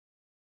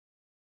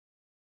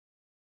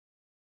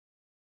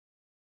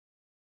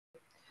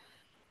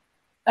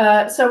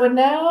So we're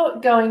now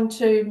going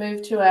to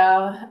move to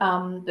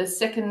our the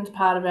second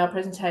part of our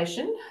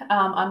presentation.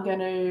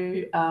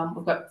 We've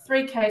got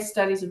 3 case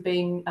studies of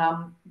being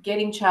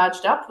getting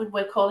charged up,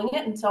 we're calling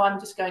it, and so I'm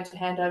just going to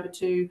hand over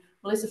to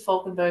Melissa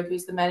Falkenberg,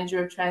 who's the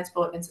Manager of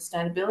Transport and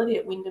Sustainability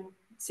at Wyndham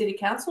City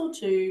Council,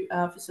 to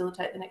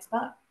facilitate the next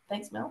part.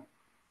 Thanks, Mel.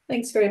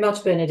 Thanks very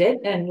much,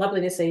 Bernadette, and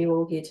lovely to see you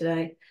all here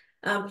today.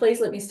 Please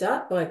let me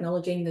start by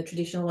acknowledging the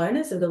traditional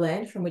owners of the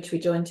land from which we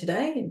join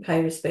today and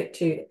pay respect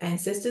to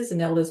ancestors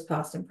and elders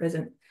past and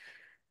present.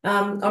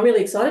 I'm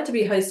really excited to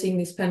be hosting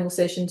this panel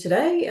session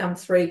today,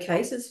 3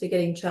 cases for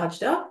getting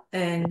charged up,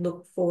 and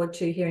look forward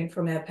to hearing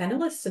from our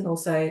panellists and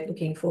also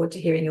looking forward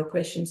to hearing your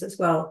questions as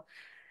well.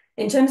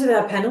 In terms of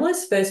our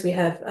panellists, first we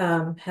have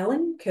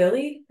Helen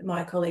Kerley,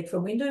 my colleague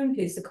from Wyndham,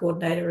 who's the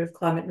Coordinator of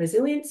Climate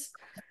Resilience.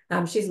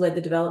 She's led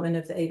the development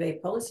of the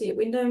EV policy at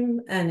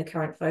Wyndham, and the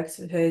current focus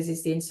of hers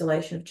is the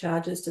installation of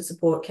chargers to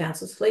support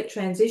council's fleet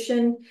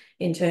transition,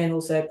 in turn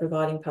also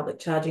providing public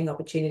charging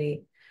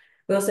opportunity.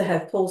 We also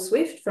have Paul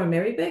Swift from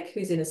Merri-bek,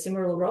 who's in a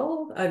similar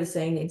role,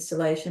 overseeing the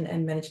installation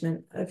and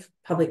management of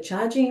public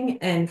charging.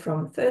 And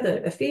from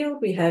further afield,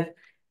 we have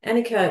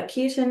Annika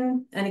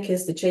Kearton. Annika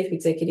is the Chief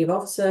Executive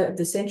Officer of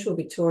the Central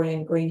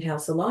Victorian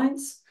Greenhouse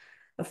Alliance,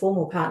 a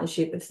formal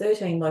partnership of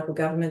 13 local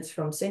governments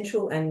from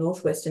Central and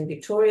Northwestern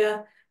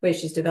Victoria, where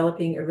she's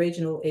developing a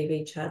regional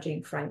EV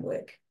charging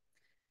framework.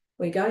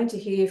 We're going to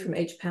hear from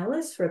each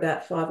panellist for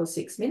about 5 or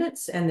 6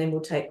 minutes, and then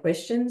we'll take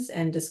questions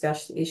and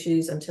discuss the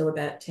issues until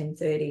about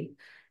 10:30.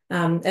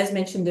 As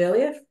mentioned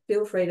earlier,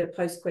 feel free to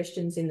post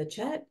questions in the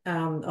chat.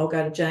 I'll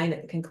go to Jane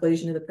at the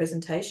conclusion of the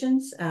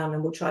presentations,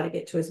 and we'll try to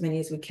get to as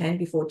many as we can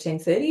before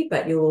 10:30,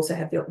 but you'll also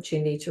have the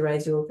opportunity to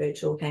raise your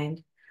virtual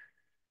hand.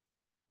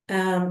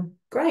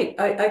 Great.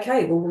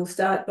 Okay, well, we'll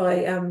start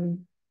by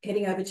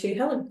heading over to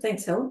Helen.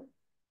 Thanks, Helen.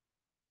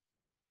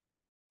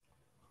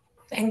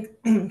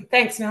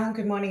 Thanks, Mel.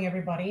 Good morning,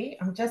 everybody.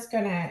 I'm just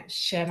going to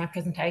share my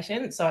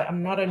presentation. So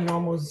I'm not a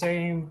normal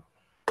Zoom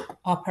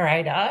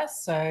operator,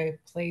 so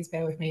please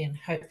bear with me, and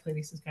hopefully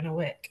this is going to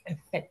work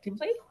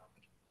effectively.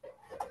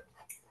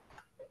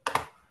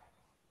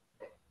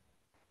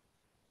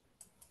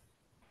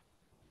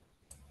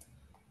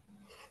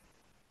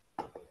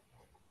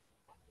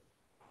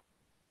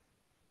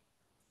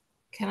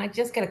 Can I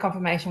just get a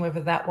confirmation whether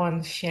that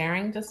one's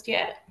sharing just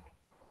yet?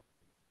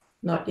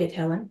 Not yet,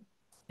 Helen.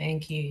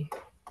 Thank you.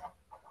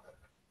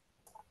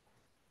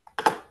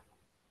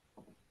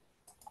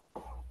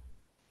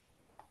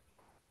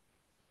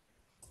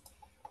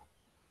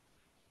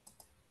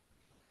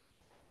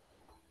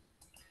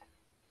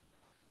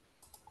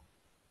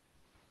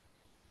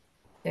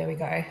 There we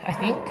go, I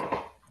think.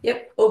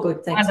 Yep, all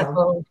good. Thanks, Wonderful.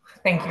 Helen.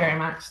 Thank you very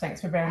much. Thanks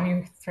for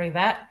bearing me through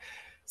that.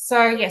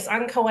 So yes,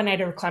 I'm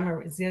Coordinator of Climate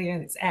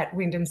Resilience at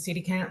Wyndham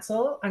City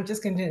Council. I'm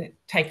just going to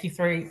take you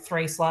through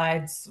 3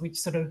 slides, which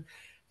sort of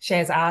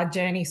shares our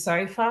journey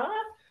so far.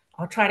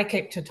 I'll try to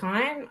keep to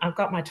time. I've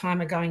got my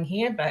timer going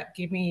here, but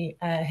give me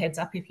a heads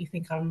up if you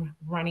think I'm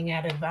running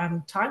out of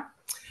time.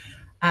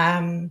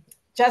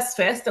 Just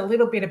first, a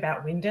little bit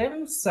about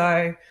Wyndham.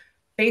 So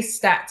these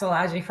stats are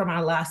largely from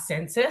our last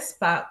census,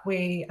 but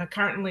we are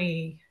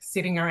currently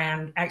sitting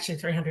around actually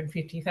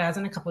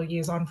 350,000, a couple of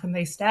years on from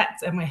these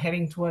stats, and we're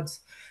heading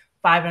towards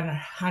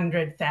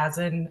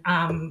 500,000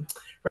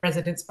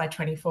 residents by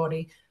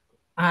 2040.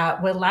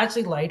 We're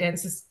largely low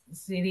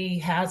density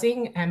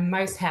housing, and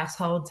most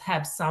households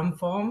have some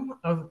form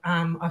of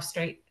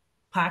off-street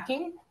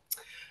parking.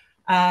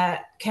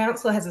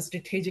 Council has a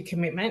strategic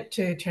commitment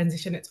to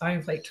transition its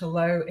own fleet to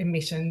low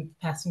emission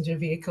passenger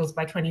vehicles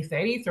by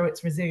 2030 through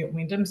its Resilient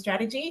Wyndham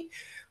strategy,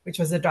 which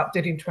was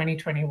adopted in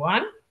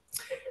 2021.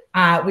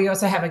 We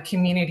also have a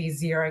community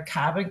zero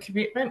carbon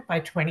commitment by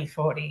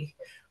 2040.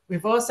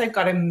 We've also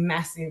got a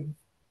massive,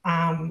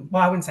 well,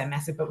 I wouldn't say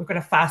massive, but we've got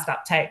a fast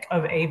uptake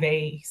of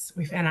EVs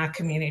within our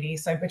community.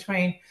 So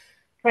between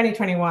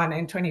 2021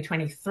 and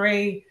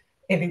 2023,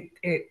 it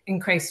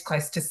increased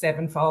close to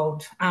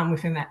 7-fold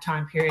within that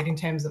time period in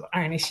terms of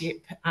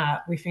ownership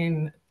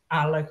within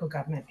our local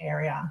government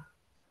area.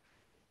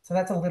 So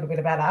that's a little bit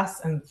about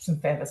us and some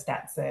further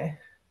stats there.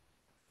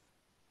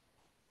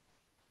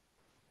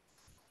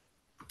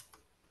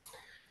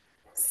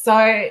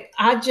 So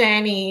our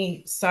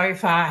journey so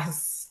far has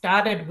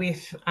started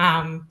with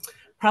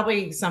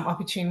probably some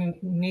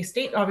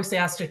opportunistic, obviously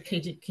our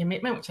strategic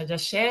commitment, which I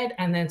just shared,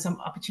 and then some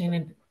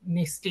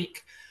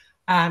opportunistic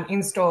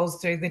installs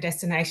through the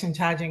destination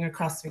charging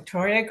across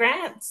Victoria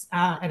grants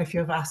at a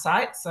few of our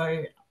sites.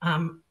 So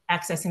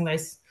accessing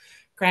those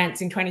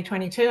grants in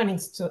 2022 and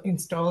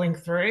installing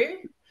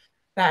through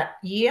that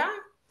year.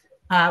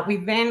 We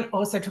then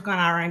also took on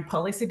our own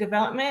policy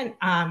development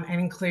and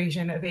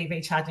inclusion of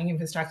EV charging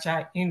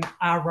infrastructure in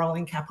our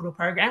rolling capital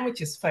program,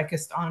 which is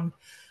focused on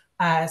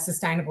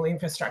sustainable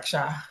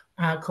infrastructure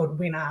called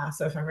WINR.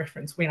 So if I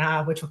reference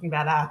WINR, we're talking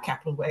about our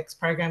capital works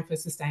program for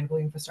sustainable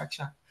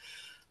infrastructure.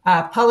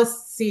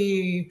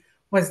 Policy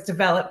was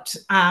developed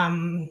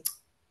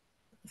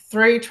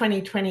through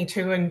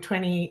 2022 and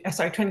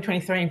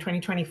 2023 and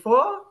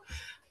 2024.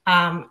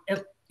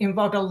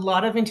 involved a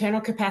lot of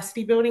internal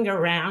capacity building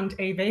around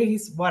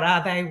EVs. What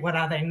are they? What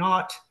are they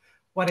not?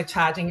 What are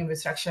charging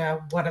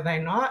infrastructure? What are they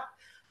not?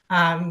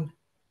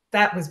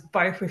 That was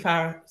both with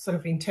our sort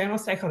of internal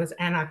stakeholders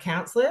and our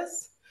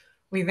councillors.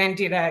 We then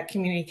did a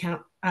community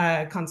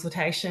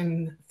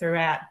consultation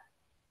throughout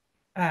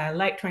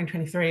late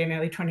 2023 and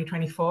early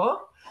 2024.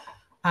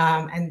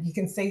 And you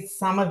can see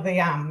some of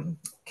the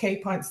key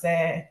points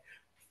there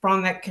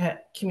from that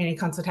community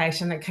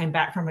consultation that came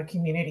back from a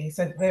community.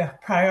 So the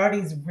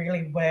priorities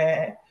really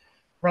were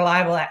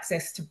reliable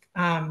access to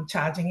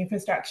charging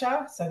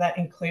infrastructure. So that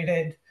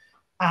included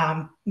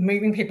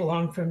moving people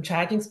on from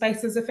charging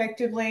spaces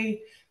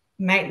effectively,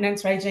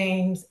 maintenance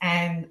regimes,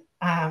 and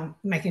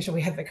making sure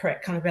we have the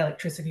correct kind of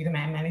electricity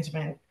demand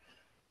management.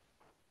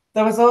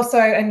 There was also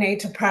a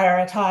need to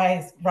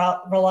prioritise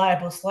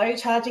reliable slow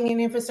charging in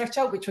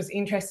infrastructure, which was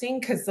interesting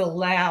because the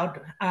loud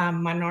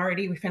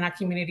minority within our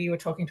community were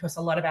talking to us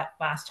a lot about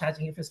fast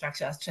charging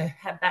infrastructure. To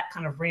have that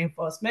kind of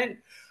reinforcement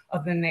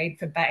of the need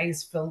for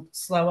bays for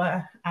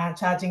slower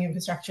charging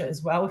infrastructure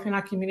as well within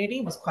our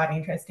community was quite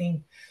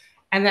interesting.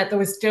 And that there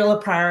was still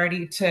a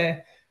priority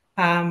to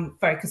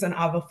focus on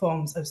other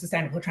forms of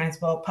sustainable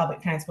transport,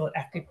 public transport,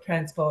 active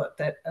transport,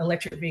 that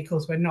electric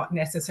vehicles were not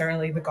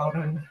necessarily the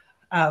golden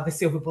the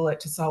silver bullet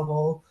to solve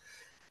all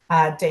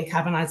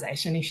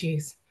decarbonisation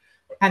issues.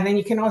 And then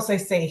you can also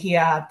see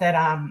here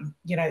that,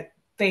 you know,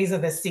 these are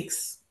the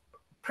 6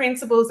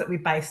 principles that we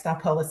based our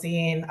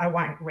policy in. I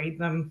won't read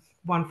them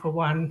one for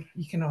one.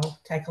 You can all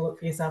take a look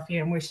for yourself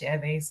here, and we'll share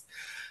these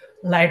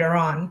later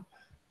on.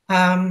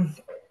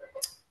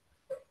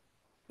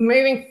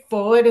 Moving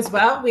forward as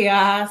well, we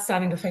are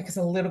starting to focus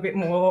a little bit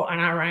more on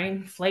our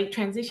own fleet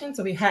transition.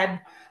 So we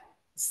had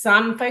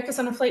some focus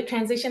on a fleet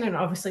transition and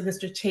obviously the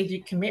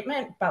strategic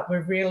commitment, but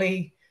we're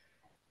really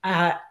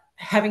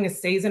having a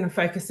season of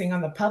focusing on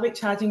the public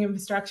charging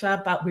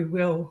infrastructure, but we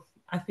will,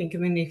 I think,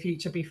 in the near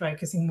future be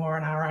focusing more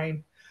on our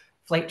own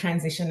fleet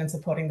transition and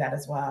supporting that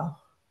as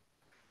well.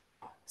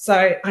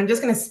 So I'm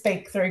just going to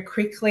speak through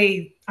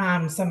quickly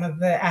some of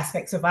the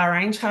aspects of our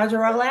own charger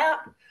rollout.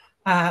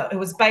 It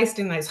was based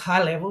in those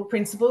high-level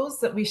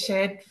principles that we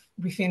shared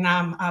within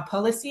our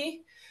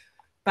policy,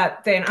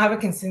 but then other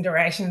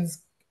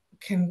considerations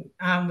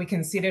we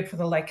considered for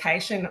the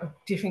location of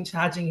different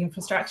charging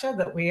infrastructure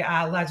that we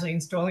are largely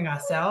installing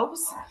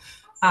ourselves,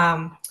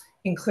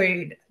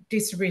 include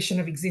distribution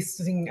of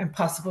existing and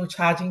possible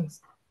charging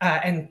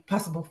and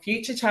possible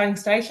future charging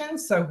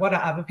stations. So what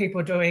are other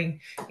people doing,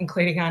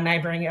 including our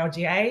neighbouring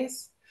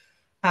LGAs,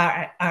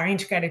 our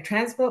integrated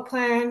transport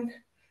plan,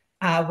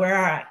 where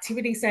are our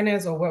activity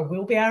centres or where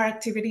will be our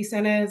activity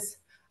centres,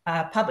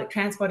 public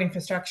transport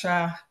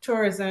infrastructure,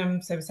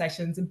 tourism, service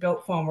stations, and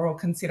built form are all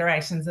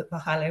considerations at the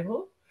high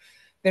level.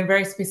 Then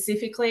very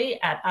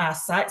specifically at our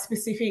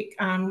site-specific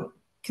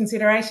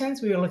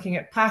considerations, we were looking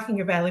at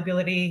parking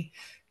availability,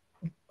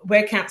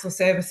 where council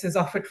services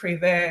offered through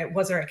there,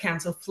 was there a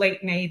council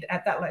fleet need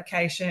at that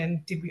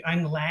location, did we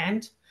own the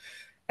land,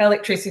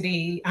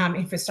 electricity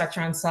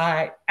infrastructure on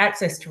site,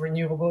 access to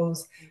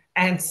renewables,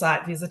 and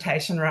site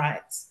visitation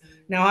rights.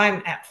 Now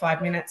I'm at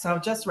 5 minutes, so I'll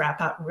just wrap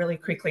up really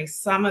quickly.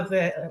 Some of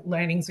the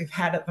learnings we've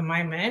had at the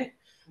moment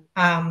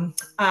are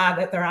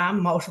that there are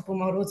multiple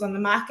models on the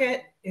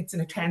market. It's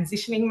in a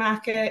transitioning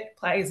market,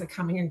 players are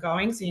coming and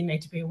going, so you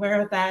need to be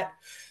aware of that.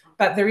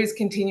 But there is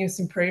continuous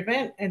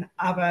improvement and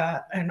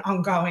other and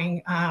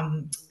ongoing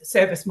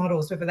service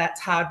models, whether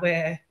that's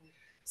hardware,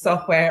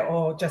 software,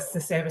 or just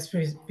the service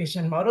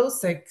provision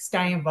models. So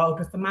stay involved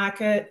with the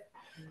market.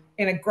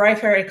 In a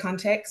growth area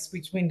context,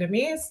 which Wyndham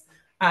is,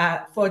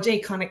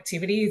 4G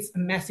connectivity is a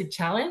massive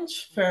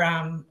challenge for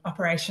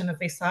operation of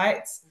these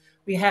sites.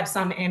 We have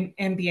some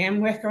NBN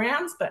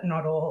workarounds, but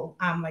not all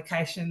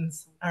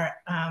locations are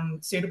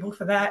suitable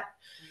for that.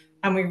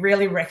 And we're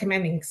really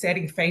recommending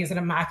setting fees at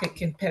a market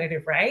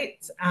competitive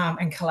rate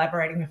and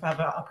collaborating with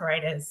other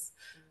operators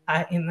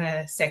in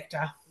the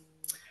sector.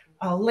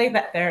 I'll leave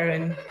that there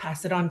and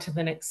pass it on to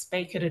the next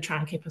speaker to try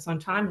and keep us on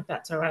time, if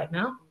that's all right,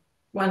 Mel.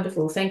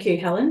 Wonderful. Thank you,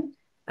 Helen.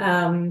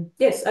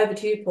 Yes, over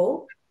to you,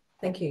 Paul.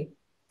 Thank you.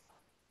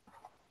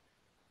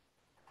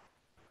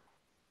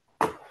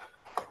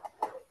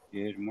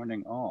 Good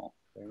morning, all.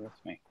 Bear with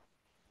me.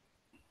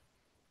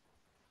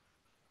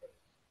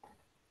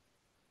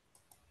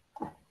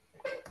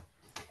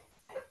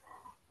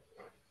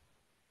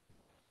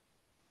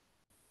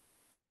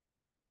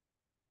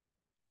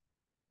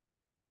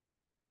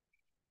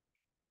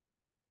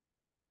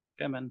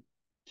 Come in.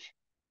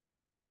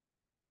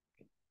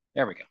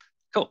 There we go.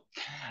 Cool.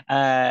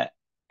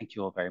 Thank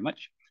you all very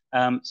much.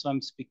 So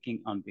I'm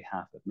speaking on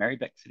behalf of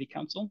Merri-bek City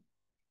Council.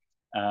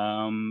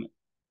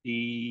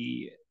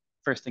 The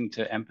first thing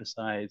to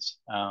emphasize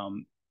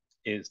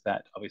is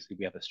that obviously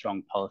we have a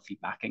strong policy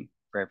backing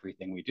for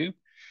everything we do.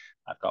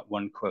 I've got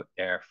one quote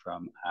there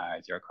from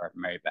our Zero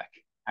Carbon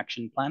Merri-bek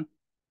Action Plan.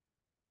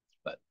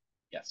 But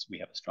yes, we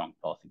have a strong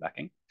policy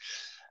backing.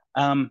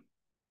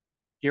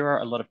 Here are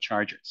a lot of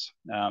chargers.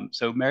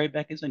 So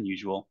Merri-bek is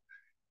unusual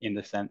in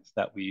the sense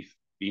that we've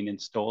been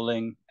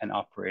installing and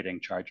operating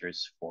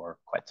chargers for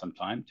quite some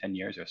time, 10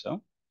 years or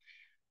so.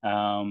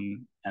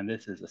 And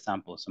this is a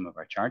sample of some of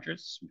our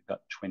chargers. We've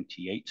got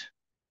 28,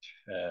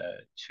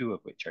 2 of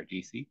which are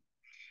DC.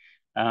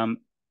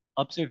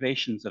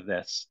 Observations of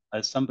this,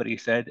 as somebody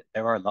said,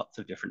 there are lots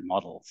of different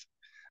models,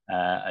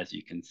 as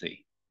you can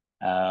see.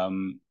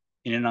 In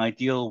an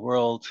ideal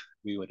world,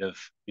 we would have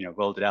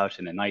rolled it out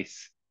in a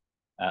nice,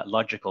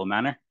 logical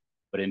manner,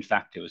 but in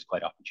fact, it was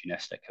quite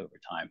opportunistic over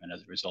time. And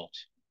as a result,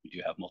 we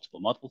do have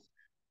multiple models,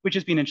 which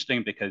has been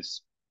interesting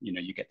because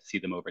you get to see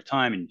them over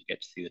time and you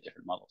get to see the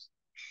different models.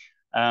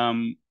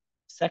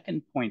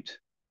 Second point,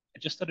 I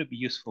just thought it'd be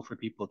useful for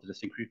people to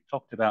distinguish. We've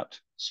talked about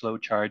slow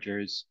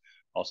chargers,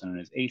 also known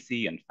as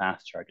AC, and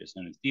fast chargers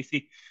known as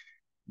DC.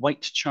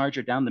 White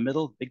charger down the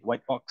middle, big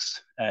white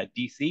box,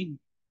 DC.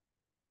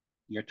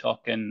 You're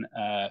talking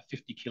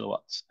 50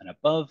 kilowatts and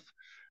above.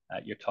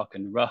 You're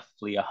talking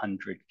roughly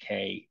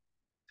 100K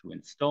to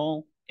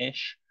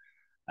install-ish.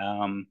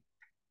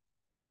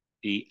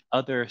 The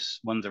other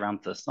ones around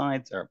the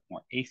sides are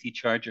more AC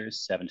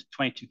chargers, 7 to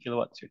 22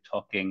 kilowatts. You're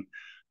talking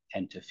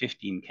 10 to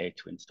 15K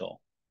to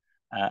install.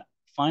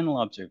 Final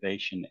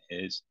observation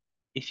is,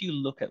 if you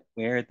look at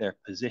where they're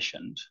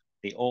positioned,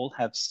 they all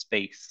have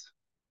space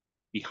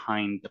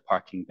behind the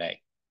parking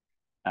bay.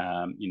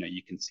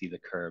 You can see the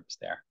curbs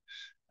there.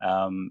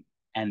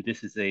 And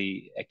this is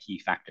a key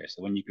factor.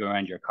 So when you go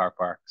around your car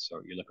parks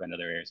or you look around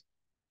other areas,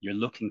 you're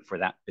looking for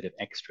that bit of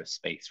extra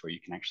space where you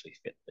can actually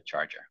fit the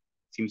charger.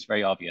 Seems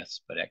very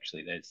obvious, but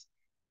actually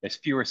there's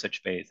fewer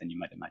such bays than you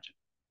might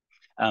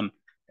imagine.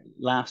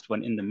 Last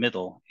one in the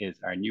middle is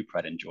our new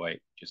Pride and Joy,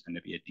 which is going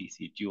to be a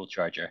DC dual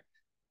charger.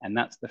 And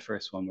that's the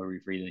first one where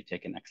we've really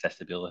taken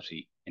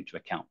accessibility into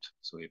account.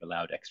 So we've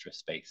allowed extra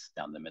space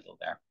down the middle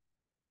there.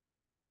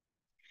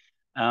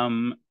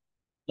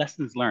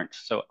 Lessons learned.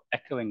 So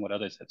echoing what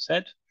others have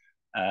said,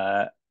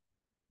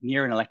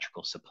 near an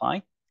electrical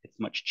supply, it's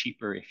much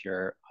cheaper if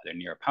you're either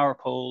near a power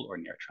pole or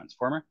near a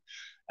transformer.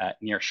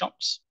 Near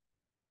shops,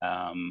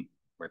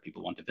 where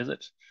people want to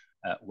visit,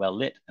 well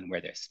lit and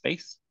where there's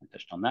space. I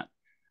touched on that.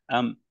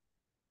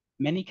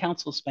 Many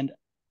councils spend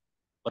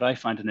what I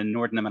find an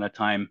inordinate amount of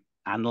time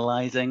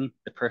analyzing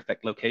the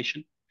perfect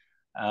location.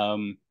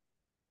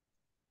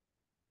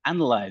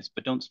 Analyze,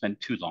 but don't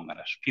spend too long on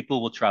it.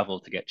 People will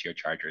travel to get to your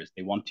chargers.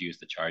 They want to use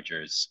the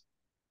chargers.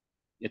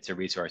 It's a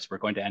resource. We're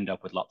going to end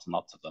up with lots and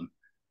lots of them.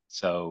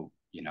 So,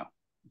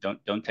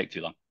 don't take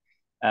too long.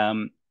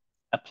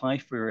 Apply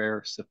for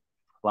your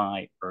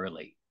supply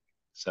early.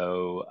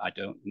 So I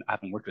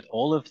haven't worked with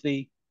all of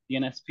the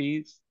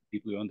NSPs,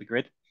 people who own the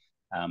grid,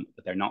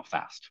 but they're not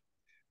fast.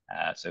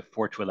 So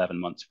 4 to 11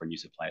 months for new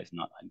supply is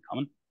not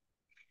uncommon.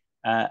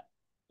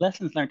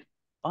 Lessons learned,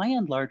 by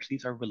and large,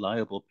 these are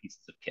reliable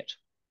pieces of kit.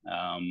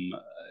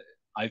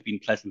 I've been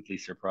pleasantly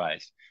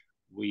surprised.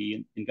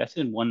 We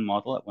invested in one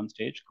model at one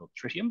stage called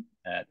Tritium,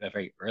 a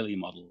very early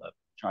model of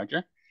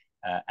charger,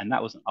 and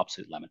that was an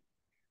absolute lemon,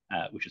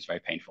 which was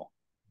very painful.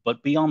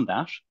 But beyond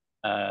that,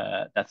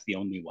 that's the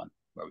only one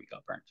where we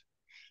got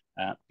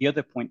burnt. The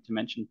other point to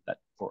mention that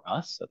for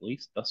us, at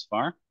least thus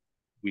far,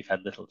 we've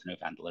had little to no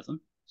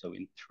vandalism. So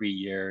in 3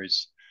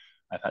 years,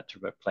 I've had to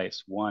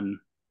replace one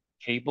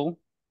cable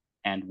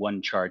and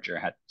one charger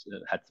had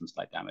some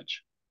slight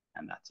damage,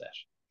 and that's it.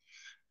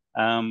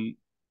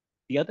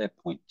 The other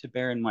point to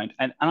bear in mind,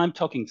 and I'm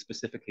talking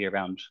specifically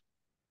around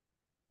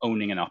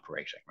owning and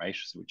operating, right?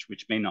 So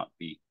which may not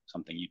be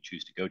something you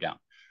choose to go down.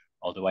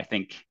 Although I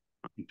think,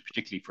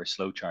 particularly for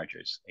slow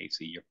chargers,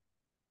 AC,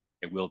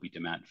 there will be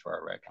demand for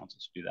our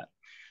councils to do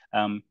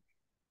that.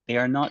 They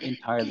are not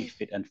entirely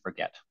fit and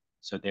forget.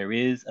 So there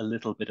is a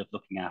little bit of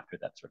looking after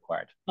that's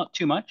required. Not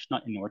too much,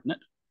 not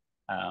inordinate,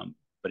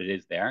 but it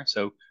is there.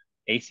 So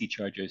AC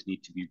chargers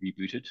need to be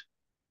rebooted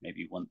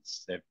maybe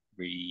once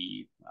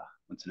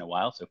in a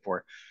while. So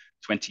for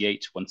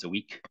 28, once a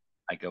week,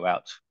 I go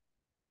out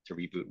to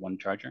reboot one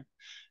charger.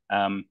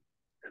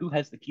 Who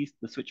has the keys to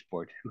the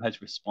switchboard? Who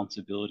has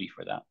responsibility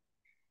for that?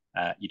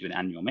 You do an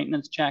annual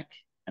maintenance check,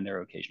 and there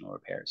are occasional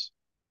repairs.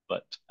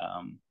 But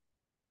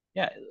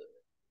yeah,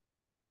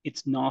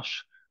 it's not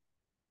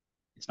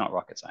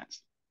rocket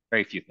science.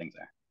 Very few things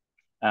there.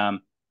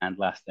 And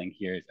last thing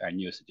here is our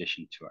newest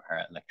addition to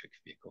our electric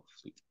vehicle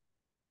fleet.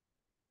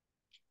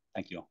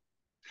 Thank you all.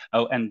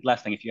 Oh, and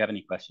last thing, if you have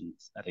any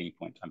questions at any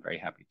point, I'm very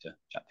happy to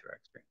chat through our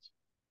experience.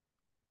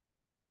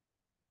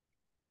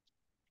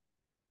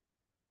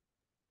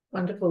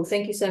 Wonderful.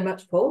 Thank you so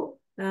much, Paul.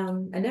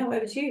 And now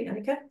over to you,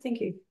 Annika.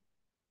 Thank you.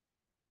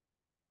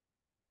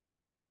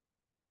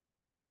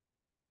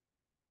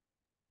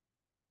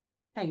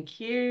 Thank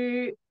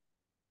you.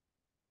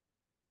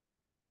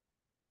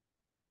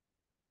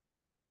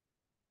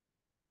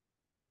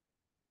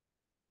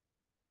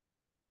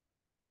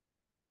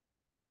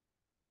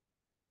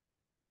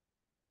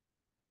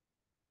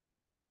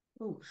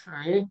 Oh,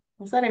 sorry.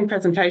 Was that in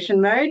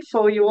presentation mode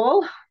for you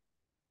all?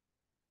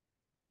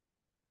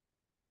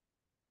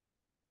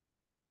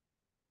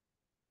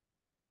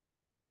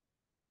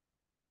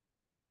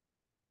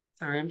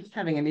 Sorry, I'm just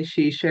having an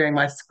issue sharing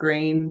my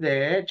screen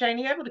there. Jane,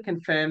 are you able to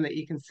confirm that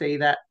you can see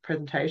that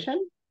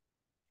presentation?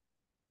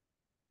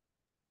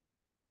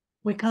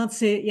 We can't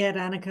see it yet,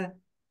 Annika.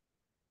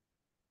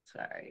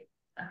 Sorry.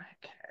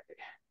 Okay.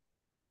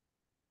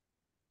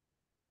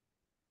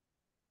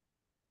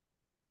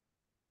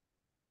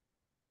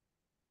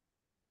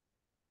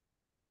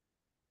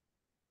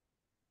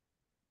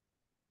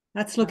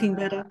 That's looking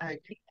better.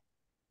 Okay.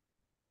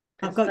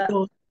 I've got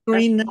your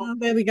screen now.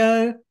 There we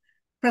go.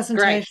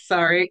 Presentation. Great.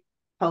 Sorry.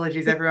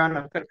 Apologies, everyone.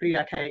 I've got a pretty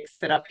archaic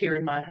setup here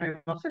in my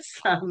home office.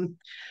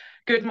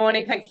 Good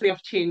morning. Thanks for the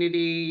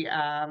opportunity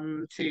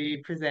to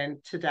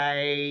present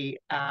today.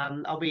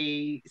 I'll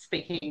be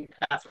speaking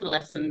about some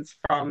lessons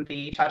from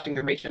the Charging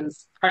the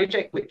Regions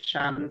project, which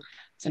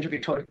Central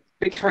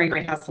Victorian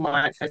Greenhouse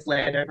Alliance has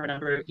led over a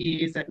number of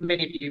years. And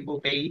many of you will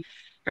be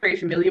very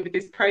familiar with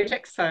this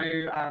project, so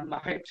I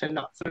hope to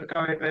not sort of go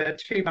over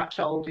too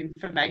much old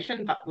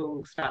information, but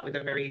we'll start with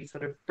a very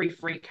sort of brief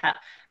recap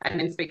and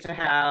then speak to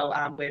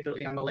how we're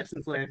building on the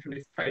lessons learned from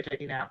this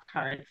project in our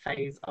current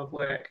phase of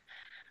work.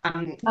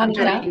 I'm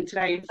joining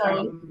today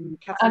from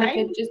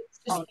Annika,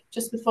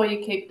 just before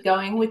you keep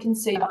going, we can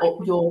see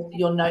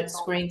your note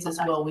screens as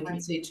well. We can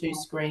see two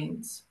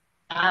screens.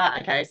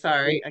 Okay,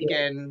 sorry.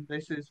 Again,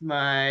 this is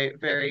my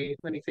very,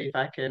 let me see if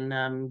I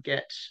can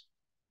get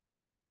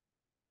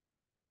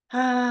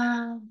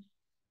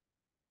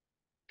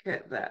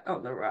that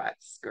on the right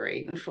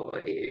screen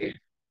for you.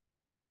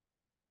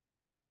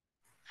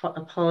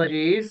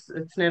 Apologies,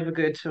 it's never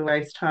good to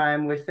waste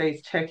time with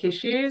these tech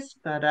issues,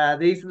 but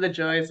these are the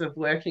joys of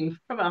working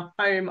from a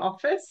home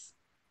office.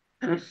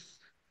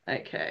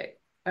 Okay,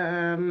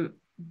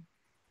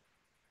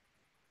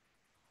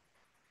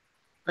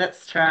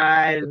 let's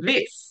try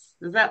this.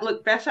 Does that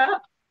look better?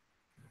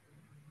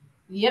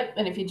 Yep,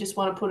 and if you just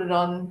want to put it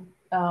on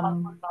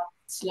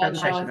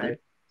slideshow, I think.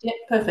 Yep,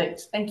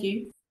 perfect. Thank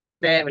you.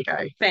 There we go.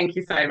 Thank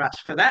you so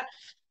much for that.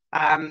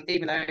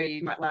 Even though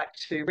you might like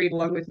to read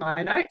along with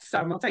my notes,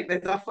 I'll take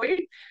those off for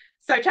you.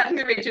 So Charging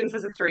the Regions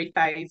was a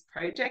three-phase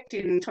project.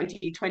 In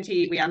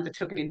 2020, we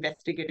undertook an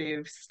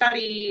investigative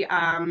study,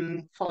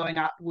 following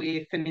up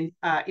with an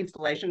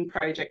installation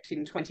project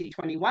in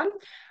 2021.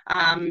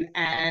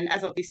 And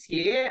as of this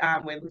year,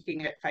 we're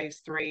looking at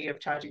phase 3 of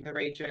Charging the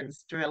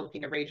Regions,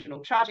 developing a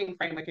regional charging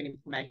framework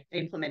and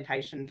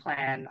implementation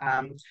plan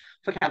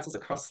for councils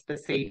across the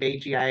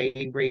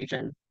CVGA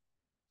region.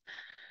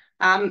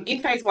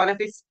 In phase 1 of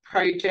this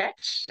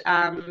project,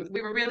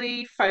 we were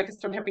really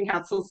focused on helping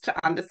councils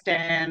to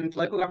understand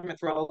local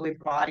government's role in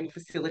providing,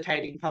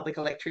 facilitating public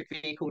electric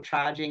vehicle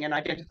charging and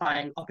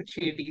identifying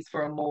opportunities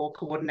for a more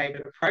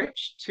coordinated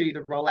approach to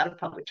the rollout of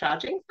public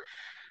charging.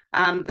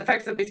 The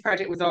focus of this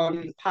project was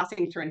on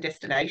passing through and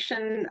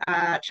destination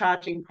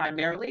charging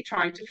primarily,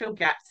 trying to fill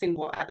gaps in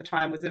what at the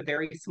time was a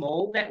very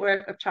small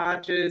network of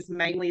chargers,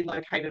 mainly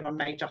located on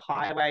major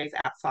highways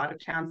outside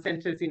of town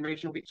centres in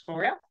regional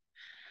Victoria.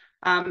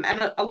 And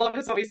a lot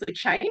has obviously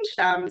changed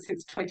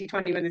since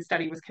 2020 when this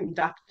study was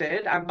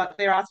conducted, but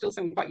there are still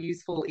some quite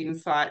useful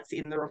insights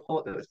in the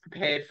report that was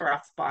prepared for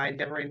us by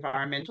Endeavour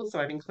Environmental. So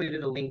I've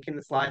included a link in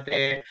the slide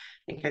there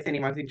in case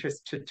anyone's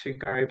interested to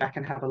go back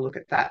and have a look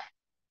at that.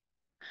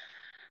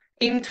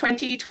 In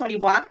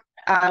 2021,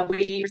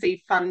 we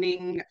received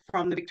funding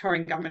from the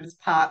Victorian Government as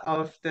part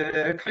of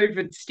the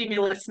COVID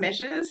stimulus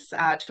measures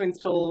to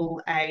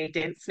install a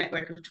dense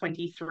network of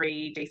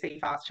 23 DC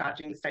fast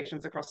charging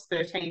stations across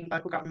 13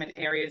 local government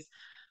areas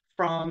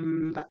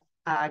from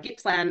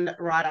Gippsland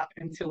right up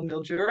until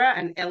Mildura.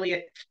 And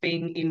Elliot,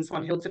 being in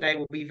Swan Hill today,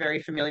 will be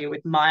very familiar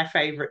with my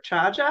favourite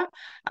charger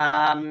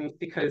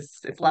because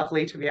it's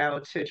lovely to be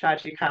able to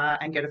charge your car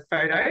and get a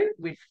photo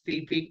with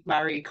the big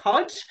Murri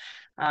cod.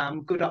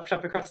 Good op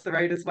shop across the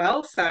road as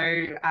well. So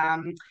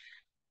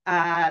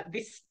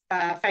this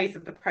phase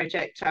of the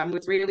project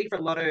was really for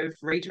a lot of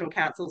regional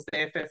councils,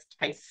 their first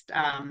taste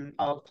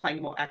of playing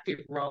a more active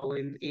role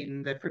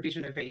in the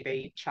provision of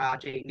EV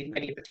charging. In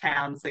many of the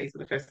towns, these were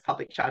the first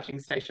public charging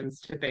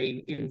stations to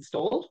be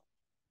installed.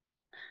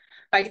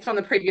 Based on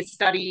the previous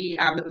study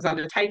that was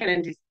undertaken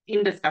and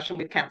in discussion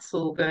with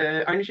council,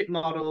 the ownership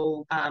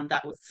model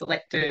that was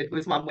selected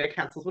was one where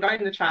councils would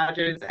own the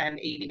chargers and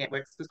EV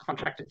Networks was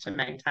contracted to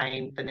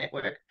maintain the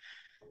network.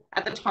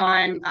 At the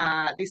time,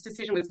 this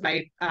decision was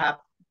made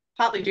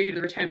partly due to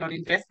the return on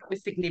investment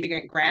with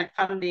significant grant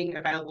funding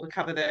available to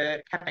cover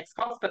the CapEx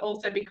costs, but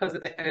also because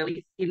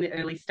in the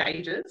early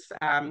stages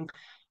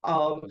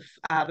of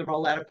the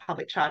rollout of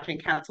public charging,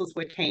 councils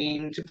were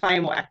keen to play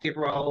a more active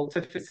role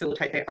to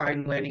facilitate their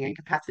own learning and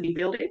capacity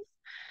building.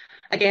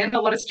 Again,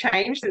 a lot has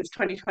changed since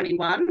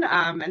 2021,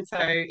 and so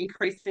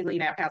increasingly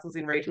now councils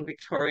in regional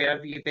Victoria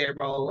view their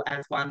role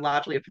as one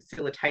largely of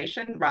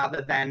facilitation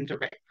rather than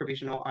direct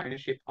provisional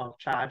ownership of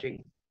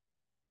charging.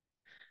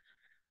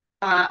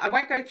 I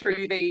won't go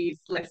through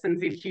these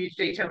lessons in huge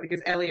detail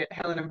because Elliot,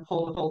 Helen and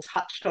Paul have all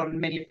touched on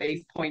many of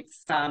these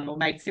points or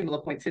made similar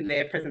points in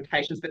their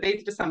presentations, but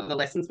these are just some of the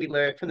lessons we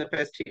learned from the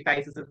first 2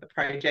 phases of the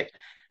project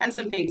and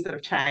some things that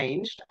have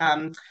changed.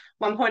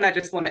 One point I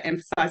just want to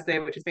emphasise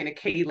there, which has been a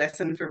key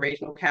lesson for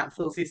regional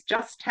councils, is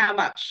just how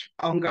much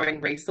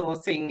ongoing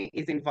resourcing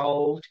is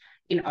involved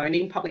in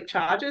owning public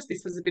chargers.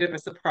 This was a bit of a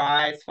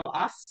surprise for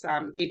us.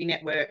 EV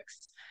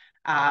Networks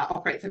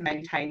operates and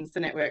maintains the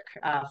network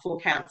for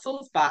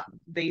councils, but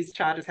these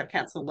chargers have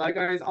council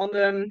logos on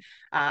them.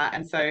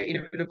 And so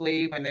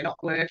inevitably, when they're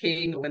not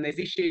working, or when there's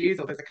issues,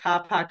 or there's a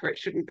car park where it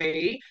shouldn't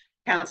be,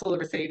 council are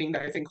receiving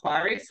those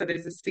inquiries. So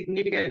there's a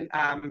significant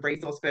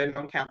resource burden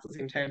on councils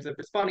in terms of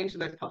responding to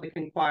those public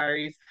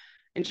inquiries,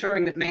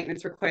 ensuring that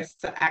maintenance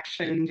requests are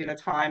actioned in a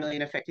timely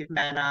and effective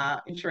manner,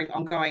 ensuring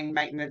ongoing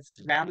maintenance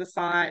around the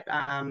site.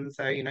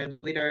 So, you know,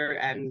 litter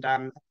and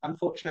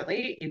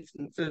unfortunately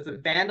instances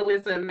of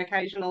vandalism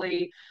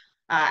occasionally.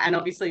 And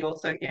obviously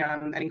also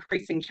an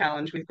increasing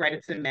challenge with greater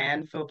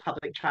demand for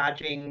public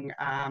charging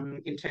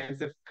in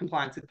terms of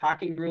compliance with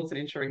parking rules and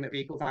ensuring that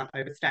vehicles aren't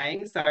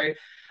overstaying. So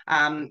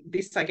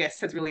this, I guess,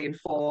 has really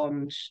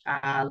informed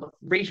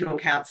regional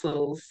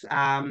councils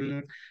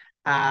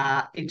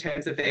in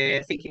terms of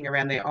their thinking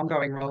around their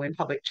ongoing role in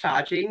public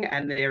charging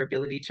and their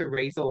ability to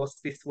resource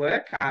this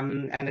work.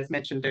 And as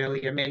mentioned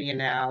earlier, many are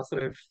now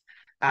sort of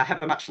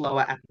have a much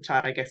lower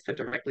appetite, I guess, for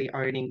directly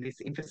owning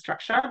this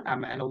infrastructure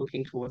and are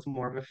looking towards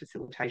more of a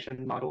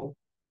facilitation model.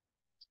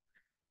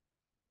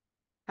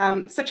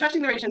 So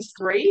Charging the Regions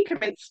 3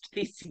 commenced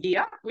this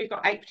year. We've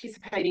got 8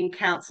 participating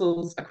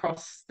councils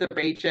across the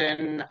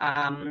region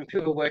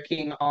who are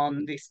working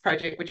on this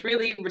project, which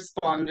really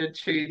responded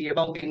to the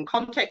evolving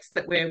context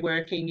that we're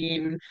working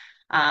in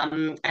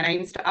and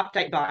aims to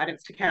update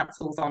guidance to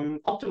councils on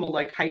optimal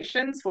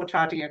locations for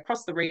charging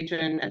across the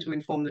region and to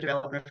inform the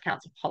development of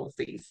council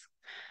policies.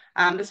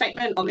 The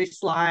statement on this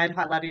slide,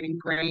 highlighted in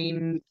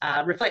green,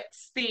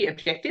 reflects the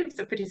objectives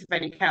of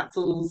participating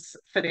councils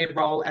for their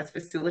role as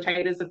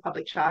facilitators of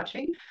public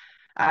charging,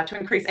 to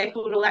increase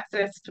equitable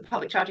access to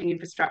public charging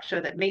infrastructure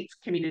that meets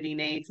community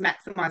needs,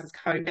 maximises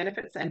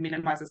co-benefits and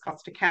minimises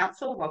cost to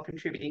council while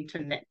contributing to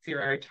net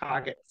zero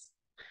targets.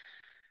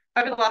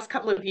 Over the last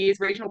couple of years,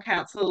 regional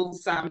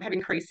councils have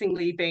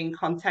increasingly been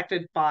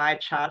contacted by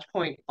charge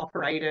point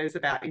operators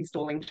about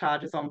installing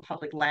chargers on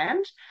public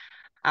land.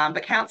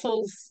 But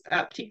councils,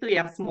 particularly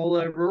our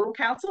smaller rural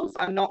councils,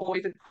 are not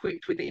always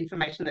equipped with the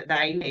information that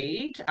they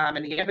need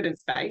and the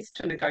evidence base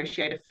to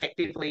negotiate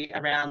effectively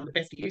around the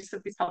best use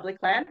of this public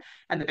land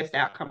and the best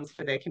outcomes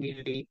for their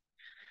community.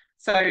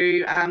 So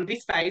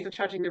this phase of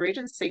Charging the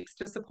Regions seeks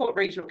to support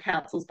regional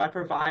councils by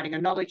providing a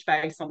knowledge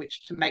base on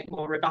which to make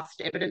more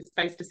robust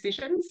evidence-based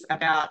decisions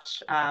about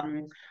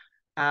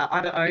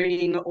either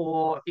owning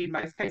or, in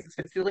most cases,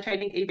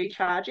 facilitating EV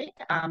charging,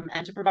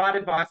 and to provide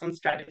advice on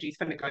strategies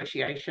for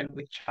negotiation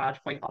with charge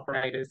point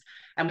operators.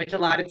 And we're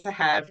delighted to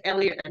have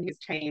Elliot and his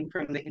team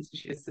from the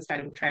Institute of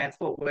Sustainable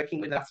Transport working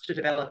with us to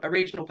develop a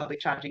regional public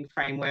charging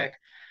framework,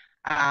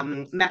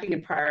 mapping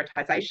and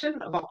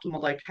prioritisation of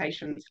optimal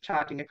locations for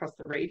charging across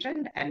the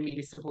region, and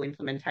municipal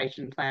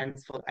implementation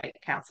plans for 8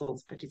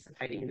 councils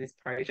participating in this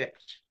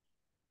project.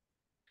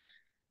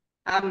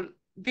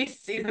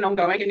 This is an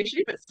ongoing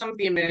initiative, but some of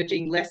the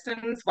emerging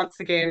lessons, once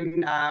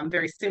again,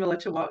 very similar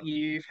to what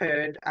you've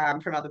heard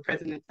from other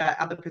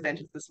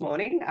presenters this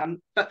morning.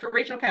 But for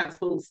regional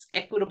councils,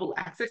 equitable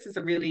access is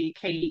a really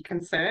key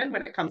concern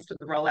when it comes to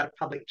the rollout of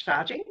public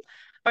charging,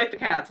 both for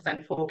councils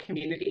and for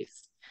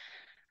communities.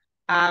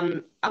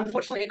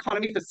 Unfortunately,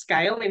 economies of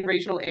scale in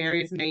regional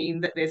areas mean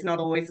that there's not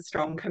always a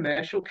strong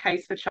commercial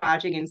case for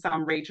charging in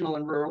some regional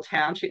and rural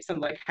townships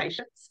and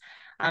locations.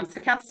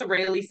 So councils are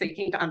really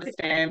seeking to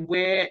understand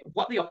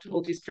what the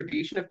optimal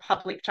distribution of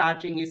public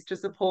charging is to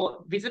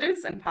support visitors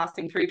and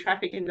passing through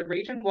traffic in the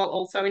region, while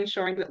also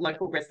ensuring that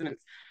local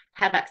residents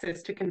have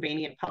access to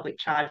convenient public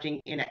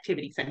charging in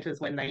activity centres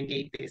when they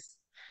need this.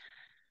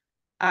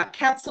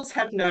 Councils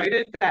have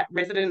noted that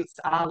residents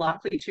are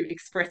likely to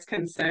express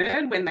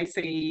concern when they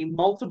see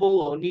multiple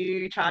or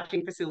new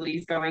charging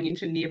facilities going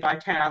into nearby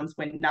towns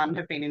when none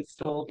have been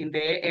installed in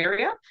their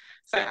area.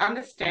 So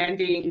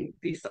understanding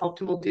this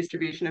optimal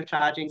distribution of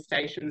charging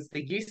stations,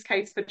 the use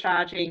case for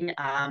charging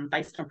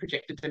based on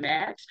projected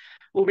demand,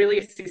 will really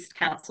assist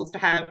councils to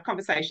have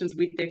conversations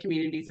with their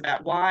communities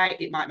about why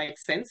it might make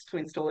sense to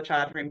install a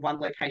charger in one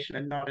location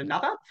and not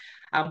another,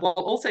 while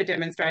also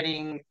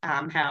demonstrating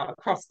how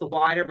across the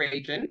wider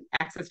region,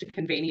 access to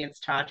convenience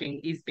charging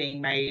is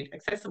being made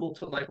accessible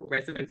to local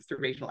residents through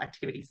regional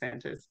activity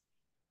centres.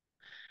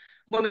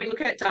 When we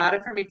look at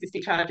data from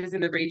existing chargers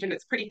in the region,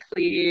 it's pretty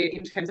clear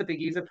in terms of the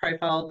user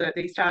profile that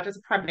these chargers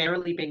are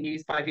primarily being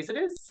used by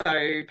visitors,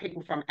 so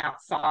people from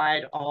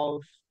outside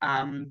of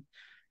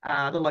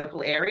the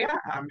local area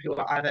who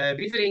are either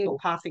visiting or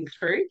passing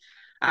through.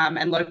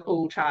 And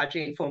local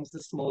charging forms a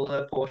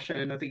smaller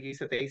portion of the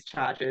use of these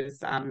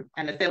chargers. And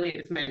as Elliot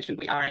has mentioned,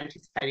 we are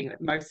anticipating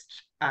that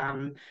most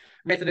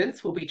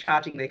residents will be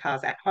charging their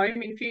cars at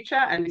home in future,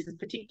 and this is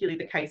particularly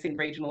the case in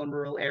regional and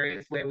rural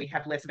areas where we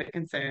have less of a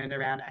concern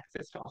around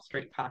access to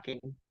off-street parking.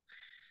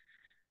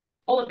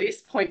 All of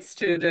this points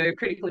to the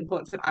critical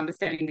importance of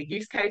understanding the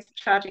use case of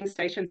charging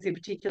stations in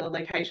particular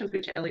locations,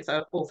 which Elliot's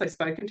also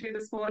spoken to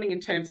this morning in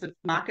terms of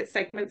market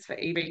segments for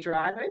EV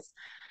drivers.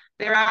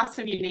 There are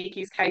some unique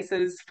use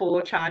cases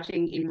for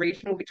charging in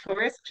regional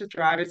Victoria, such as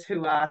drivers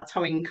who are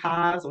towing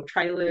cars or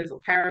trailers or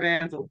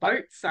caravans or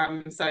boats.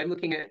 So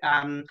looking at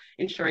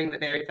ensuring that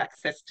there is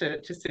access to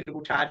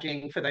suitable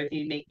charging for those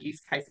unique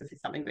use cases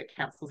is something that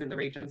councils in the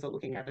regions are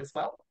looking at as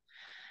well.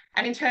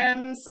 And in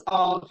terms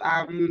of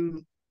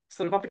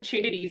sort of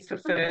opportunities for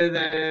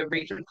further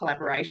regional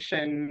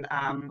collaboration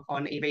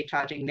on EV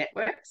charging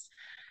networks,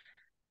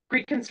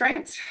 grid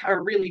constraints are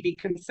a really big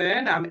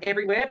concern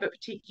everywhere, but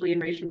particularly in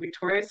regional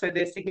Victoria. So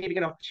there's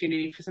significant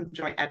opportunity for some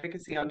joint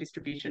advocacy on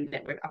distribution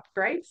network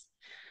upgrades.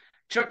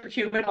 Joint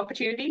procurement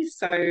opportunities,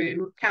 so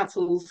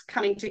councils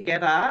coming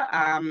together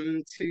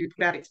to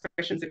put out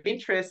expressions of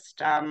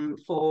interest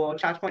for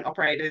charge point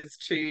operators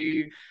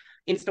to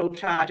install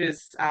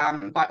chargers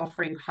by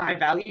offering high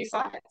value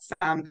sites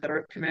that are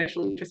of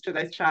commercial interest to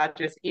those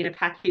chargers in a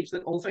package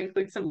that also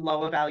includes some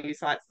lower value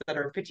sites that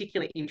are of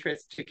particular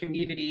interest to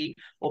community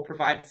or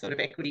provide sort of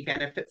equity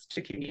benefits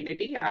to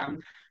community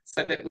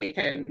so that we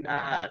can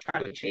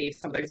try to achieve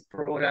some of those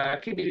broader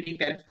community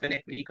benefit and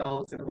equity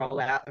goals in the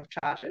rollout of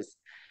chargers.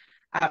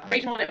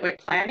 Regional network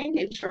planning,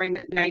 ensuring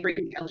that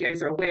neighbouring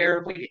LGAs are aware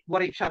of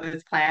what each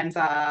other's plans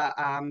are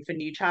for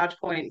new charge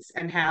points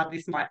and how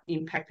this might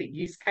impact the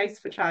use case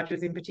for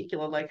chargers in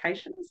particular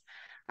locations.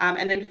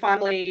 And then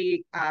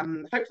finally,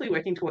 hopefully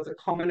working towards a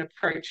common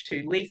approach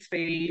to lease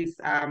fees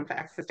for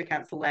access to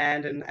council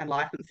land and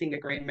licensing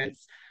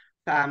agreements.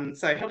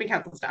 So helping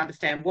councils to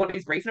understand what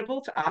is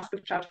reasonable to ask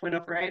of charge point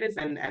operators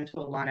and to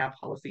align our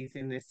policies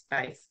in this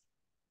space.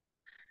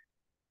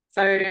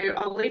 So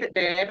I'll leave it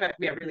there, but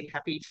we are really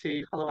happy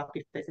to follow up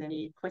if there's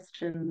any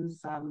questions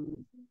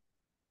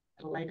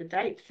at a later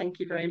date.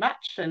 Thank you very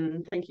much,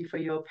 and thank you for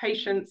your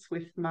patience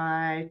with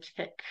my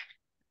tech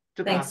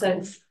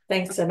debacles.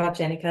 Thanks so much,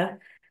 Annika.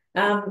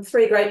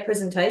 3 great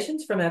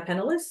presentations from our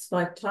panellists.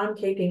 My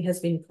timekeeping has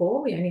been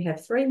poor. We only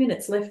have 3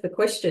 minutes left for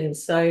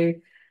questions. So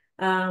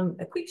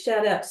a quick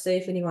shout out to see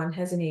if anyone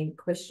has any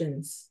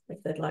questions,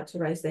 if they'd like to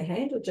raise their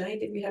hand. Or Jane,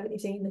 did we have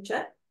anything in the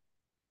chat?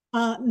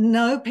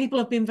 No, people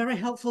have been very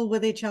helpful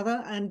with each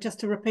other. And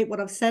just to repeat what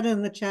I've said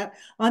in the chat,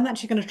 I'm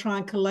actually going to try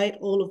and collate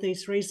all of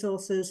these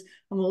resources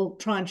and we'll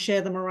try and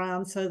share them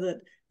around so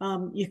that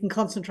you can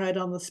concentrate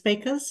on the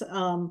speakers.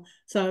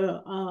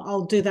 So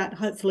I'll do that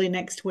hopefully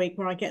next week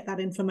where I get that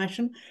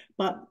information.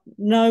 But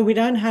no, we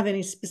don't have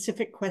any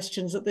specific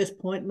questions at this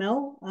point,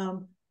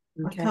 Mel.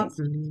 Okay. I can't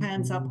see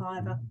hands up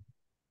either.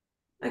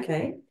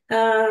 Okay.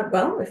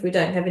 Well, if we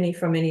don't have any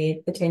from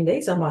any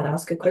attendees, I might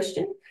ask a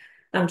question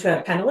to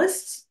our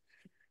panellists.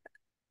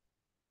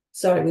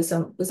 Sorry, was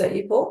that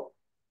you, Paul?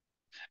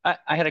 I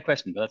had a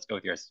question, but let's go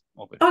with yours.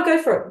 Oh,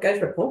 go for it. Go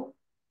for it, Paul.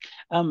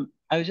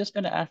 I was just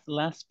going to ask the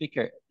last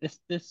speaker,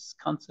 this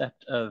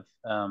concept of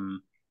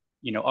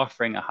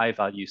offering a high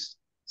value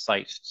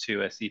site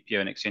to a CPO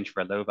in exchange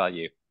for a low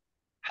value.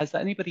 Has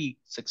anybody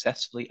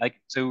successfully,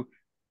 so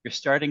you're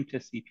starting to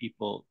see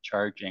people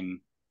charging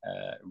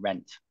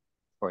rent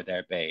for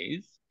their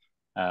bays,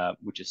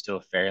 which is still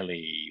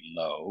fairly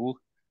low,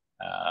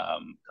 a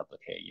couple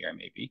of K a year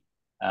maybe.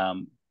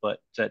 But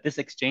this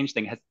exchange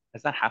thing,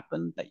 has that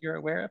happened that you're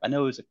aware of? I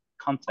know it was a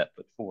concept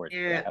put forward.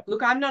 Yeah,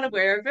 look, I'm not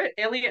aware of it.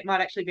 Elliot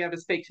might actually be able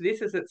to speak to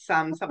this as it's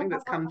something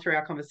that's come through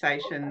our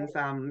conversations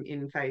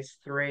in phase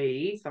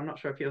 3. So I'm not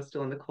sure if you're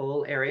still on the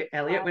call, Elliot.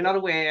 We're not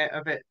aware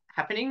of it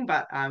happening,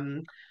 but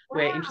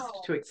we're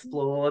interested to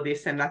explore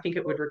this. And I think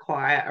it would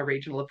require a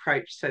regional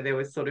approach. So there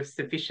was sort of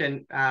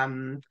sufficient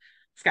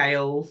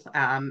scale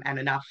and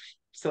enough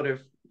sort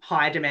of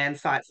high demand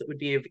sites that would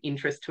be of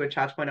interest to a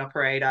charge point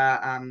operator,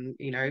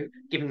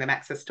 giving them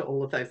access to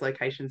all of those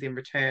locations in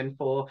return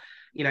for,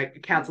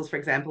 councils, for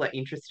example, are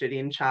interested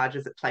in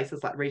charges at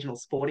places like regional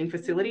sporting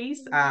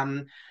facilities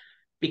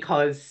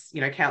because,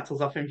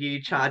 councils often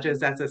view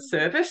charges as a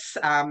service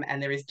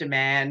and there is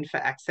demand for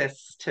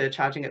access to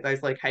charging at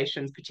those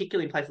locations,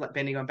 particularly in places like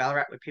Bendigo and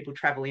Ballarat where people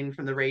travel in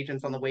from the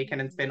regions on the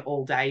weekend and spend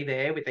all day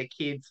there with their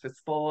kids for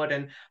sport.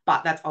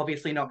 But that's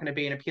obviously not going to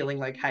be an appealing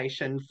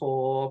location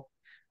for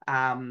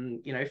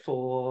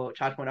for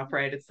charge point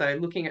operators. So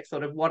looking at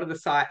sort of what are the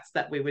sites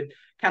that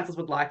councils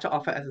would like to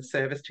offer as a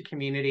service to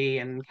community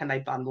and can they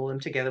bundle them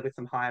together with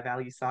some higher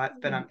value sites?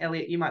 But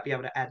Elliot, you might be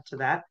able to add to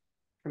that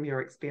from your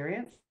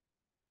experience.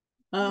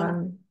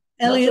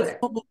 Elliot,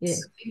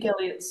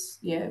 Elliot's,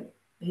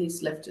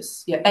 he's left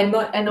us. Yeah,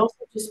 and also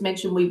just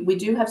mention we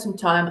do have some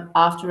time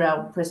after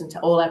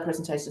all our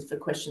presentations for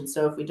questions.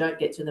 So if we don't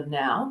get to them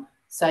now,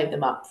 save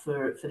them up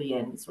for the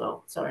end as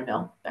well. Sorry,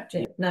 Mel, back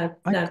to you. No,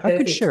 I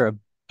could share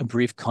a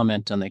brief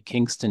comment on the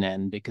Kingston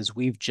end because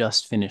we've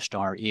just finished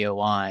our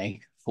EOI,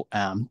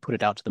 put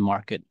it out to the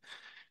market.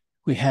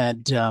 We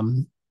had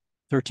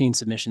 13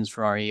 submissions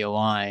for our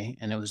EOI,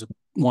 and it was a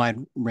wide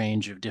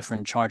range of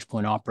different charge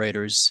point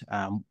operators.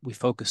 We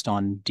focused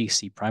on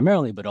DC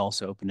primarily, but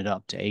also opened it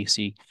up to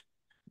AC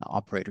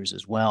operators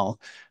as well.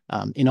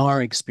 In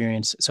our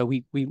experience, so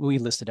we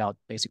listed out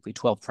basically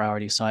 12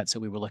 priority sites that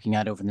we were looking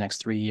at over the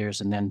next 3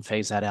 years and then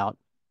phase that out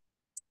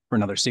for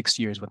another 6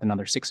 years with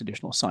another 6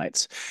 additional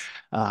sites,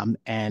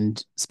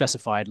 and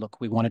specified, look,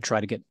 we want to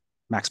try to get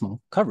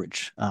maximum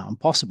coverage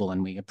possible.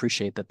 And we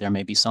appreciate that there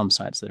may be some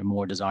sites that are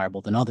more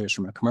desirable than others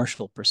from a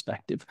commercial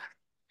perspective.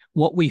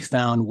 What we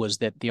found was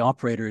that the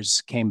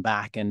operators came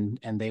back and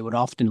they would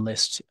often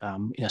list,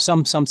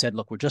 some said,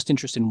 look, we're just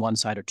interested in one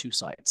site or two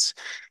sites.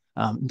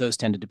 Those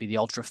tended to be the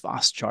ultra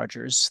fast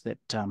chargers that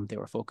they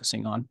were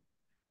focusing on.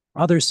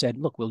 Others said,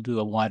 look, we'll do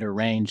a wider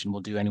range and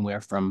we'll do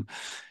anywhere from,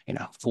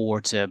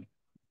 4 to,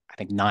 I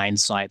think 9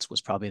 sites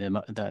was probably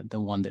the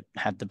one that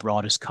had the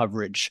broadest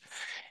coverage.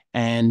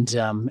 And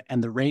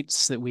the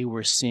rates that we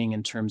were seeing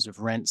in terms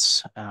of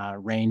rents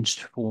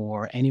ranged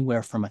for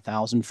anywhere from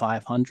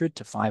 1,500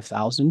 to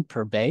 5,000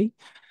 per bay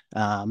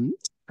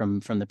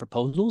from the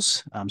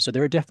proposals. So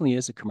there definitely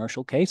is a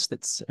commercial case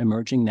that's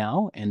emerging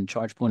now, and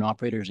charge point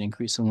operators are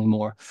increasingly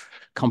more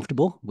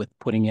comfortable with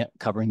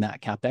covering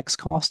that CapEx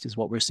cost is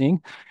what we're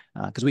seeing.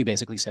 Because we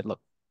basically said, look,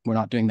 we're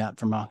not doing that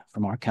from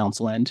our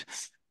council end.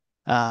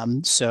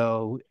 Now's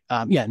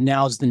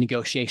the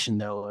negotiation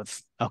though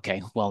of,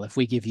 okay, well, if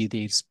we give you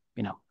these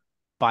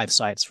 5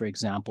 sites, for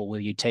example, will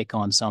you take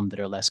on some that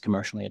are less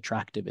commercially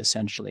attractive,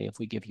 essentially, if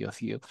we give you a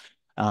few?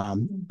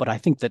 But I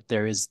think that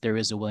there is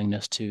a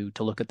willingness to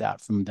look at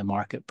that from the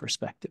market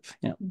perspective.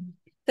 Yeah.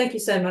 Thank you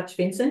so much,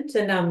 Vincent.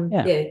 And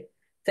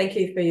thank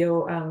you for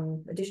your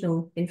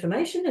additional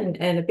information,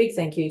 and a big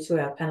thank you to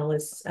our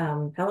panelists,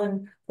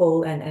 Helen,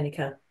 Paul and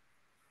Annika.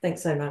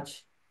 Thanks so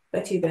much.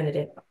 Back to you,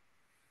 Bernadette.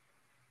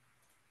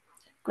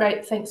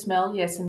 Great, thanks, Mel. Yes, and